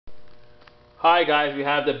Hi guys, we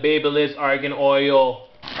have the Babyliss Argan Oil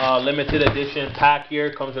limited edition pack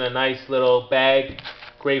here. Comes in a nice little bag.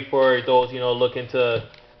 Great for those looking to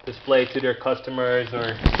display to their customers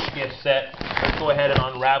or gift set. Let's go ahead and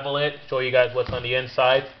unravel it. Show you guys what's on the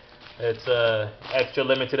inside. It's extra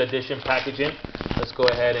limited edition packaging. Let's go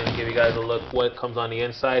ahead and give you guys a look what comes on the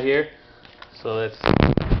inside here. So let's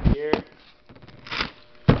here.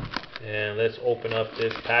 And let's open up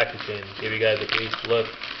this packaging. Give you guys a brief look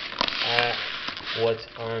at what's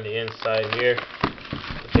on the inside here.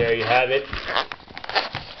 There you have it.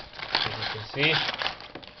 As you can see,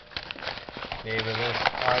 Babyliss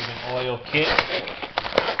Argan Oil Kit.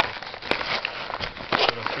 A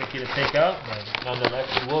little tricky to take out, but nonetheless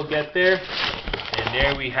we will get there. And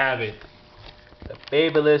there we have it. The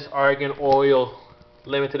Babyliss Argan Oil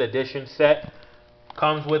limited edition set.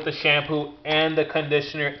 Comes with the shampoo and the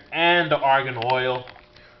conditioner and the argan oil.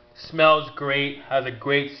 Smells great, has a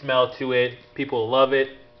great smell to it. People love it.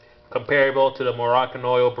 Comparable to the Moroccan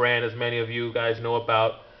oil brand, as many of you guys know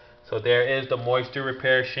about. So there is the moisture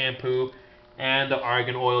repair shampoo and the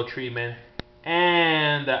argan oil treatment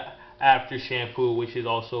and the after shampoo, which is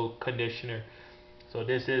also conditioner. So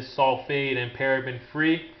this is sulfate and paraben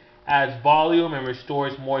free, adds volume and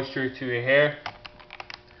restores moisture to your hair.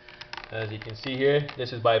 As you can see here,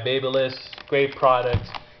 this is by Babyliss. Great product.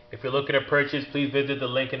 If you're looking to purchase, please visit the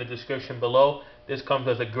link in the description below. This comes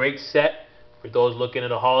as a great set for those looking at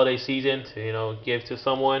the holiday season to give to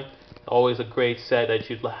someone. Always a great set that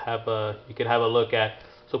you can have a look at.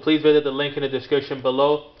 So please visit the link in the description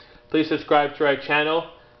below. Please subscribe to our channel.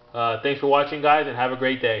 Thanks for watching, guys, and have a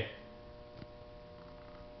great day.